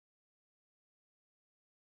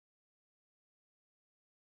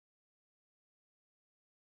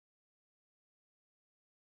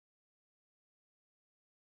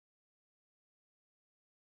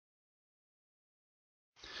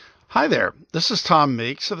Hi there, this is Tom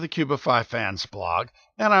Meeks of the Cubify Fans blog,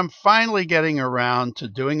 and I'm finally getting around to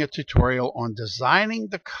doing a tutorial on designing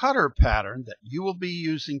the cutter pattern that you will be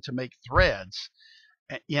using to make threads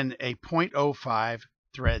in a 0.05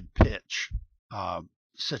 thread pitch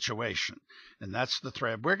situation. And that's the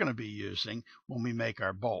thread we're going to be using when we make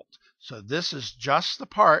our bolt. So this is just the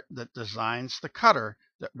part that designs the cutter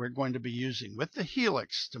that we're going to be using with the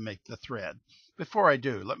Helix to make the thread. Before I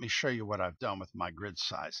do, let me show you what I've done with my grid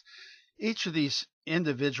size. Each of these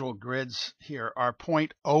individual grids here are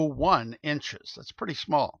 0.01 inches. That's pretty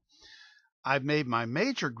small. I've made my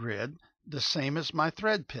major grid the same as my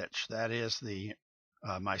thread pitch. That is,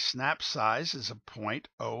 my snap size is a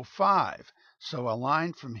 0.05. So a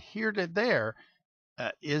line from here to there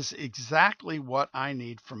is exactly what I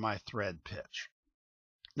need for my thread pitch.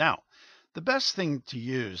 Now, the best thing to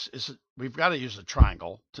use is we've got to use a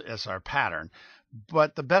triangle as our pattern,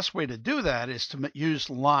 but the best way to do that is to use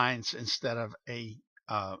lines instead of an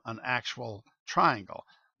actual triangle.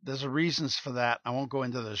 There's reasons for that. I won't go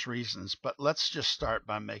into those reasons, but let's just start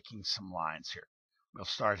by making some lines here. We'll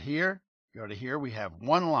start here, go to here. We have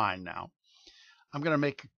one line now. I'm going to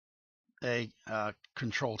make a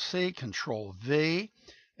Control C, Control V,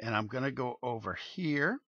 and I'm going to go over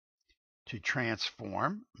here to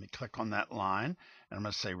transform. Let me click on that line, and I'm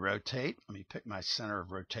going to say rotate. Let me pick my center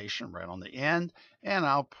of rotation right on the end, and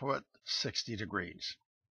I'll put 60 degrees.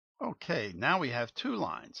 Okay, now we have two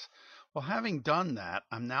lines. Well, having done that,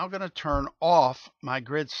 I'm now going to turn off my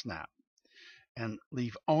grid snap and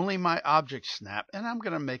leave only my object snap, and I'm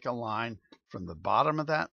going to make a line from the bottom of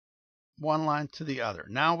that one line to the other.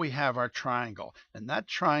 Now we have our triangle, and that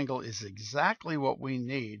triangle is exactly what we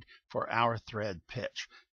need for our thread pitch.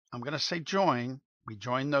 I'm going to say join. We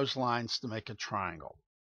join those lines to make a triangle.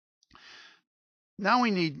 Now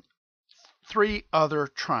we need three other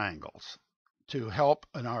triangles to help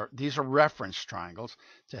in these are reference triangles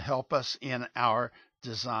to help us in our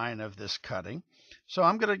design of this cutting. So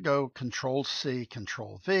I'm going to go Control C,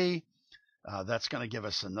 Control V. That's going to give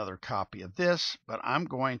us another copy of this, but I'm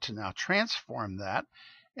going to now transform that,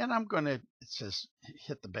 and I'm going to, it says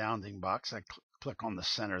hit the bounding box. I click on the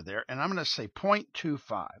center there, and I'm going to say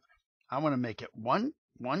 0.25. I want to make it one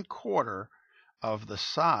quarter of the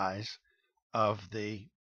size of the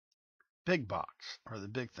big box or the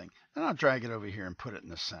big thing, and I'll drag it over here and put it in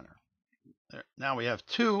the center. There. Now we have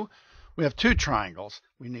two triangles.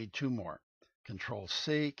 We need two more. Control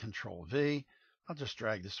C, Control V. I'll just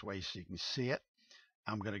drag this away so you can see it.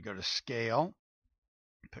 I'm going to go to scale,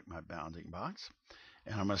 pick my bounding box,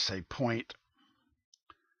 and I'm going to say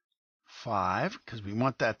 0.5 because we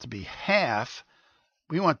want that to be half.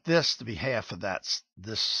 We want this to be half of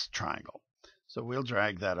this triangle. So we'll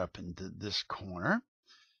drag that up into this corner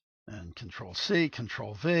and Control C,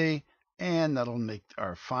 Control V, and that'll make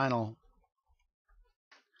our final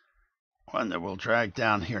one that we'll drag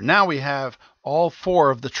down here. Now we have all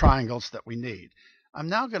four of the triangles that we need. I'm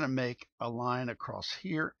now going to make a line across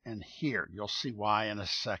here and here. You'll see why in a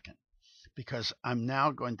second, because I'm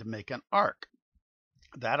now going to make an arc.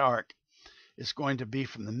 That arc is going to be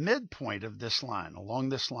from the midpoint of this line, along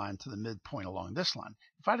this line, to the midpoint along this line.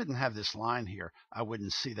 If I didn't have this line here, I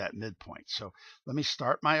wouldn't see that midpoint. So let me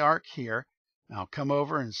start my arc here. And I'll come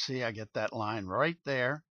over and see I get that line right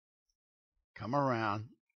there, come around,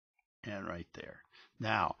 and right there.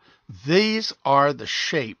 Now, these are the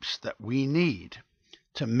shapes that we need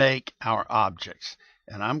to make our objects.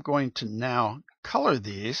 And I'm going to now color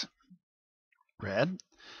these red,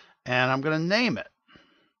 and I'm going to name it.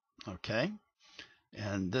 Okay,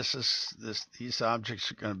 and these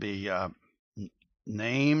objects are going to be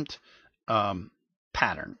named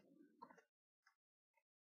pattern.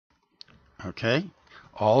 Okay,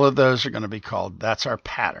 all of those are going to be called, that's our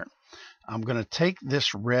pattern. I'm going to take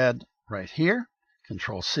this red right here,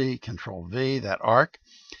 Control C, Control V, that arc,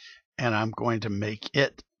 and I'm going to make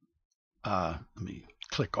it, let me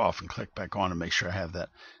click off and click back on to make sure I have that.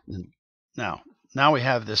 Now we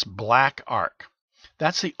have this black arc.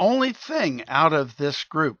 That's the only thing out of this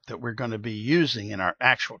group that we're going to be using in our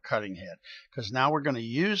actual cutting head, because now we're going to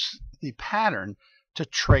use the pattern to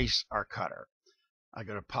trace our cutter. I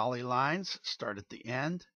go to polylines, start at the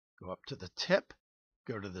end, go up to the tip,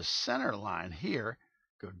 go to the center line here,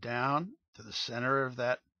 go down to the center of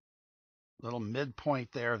that little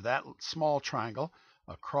midpoint there of that small triangle,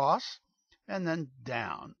 across, and then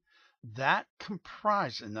down. That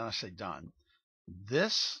comprises, and then I say done.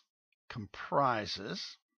 This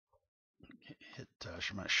comprises, hit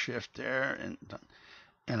my shift there,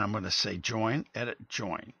 and I'm going to say join, edit,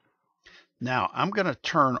 join. Now I'm going to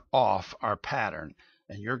turn off our pattern,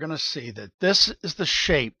 and you're going to see that this is the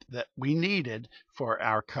shape that we needed for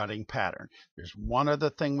our cutting pattern. There's one other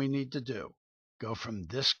thing we need to do. Go from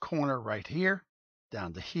this corner right here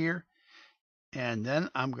down to here, and then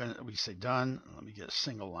we say done. Let me get a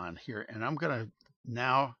single line here, and I'm going to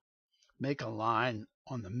now make a line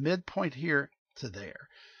on the midpoint here to there.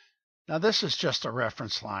 Now this is just a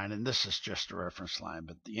reference line, and this is just a reference line,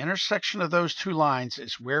 but the intersection of those two lines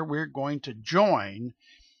is where we're going to join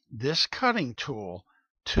this cutting tool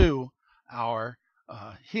to our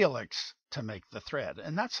helix to make the thread.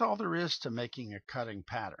 And that's all there is to making a cutting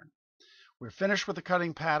pattern. We're finished with the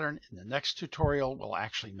cutting pattern. In the next tutorial, we'll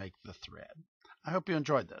actually make the thread. I hope you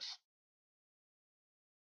enjoyed this.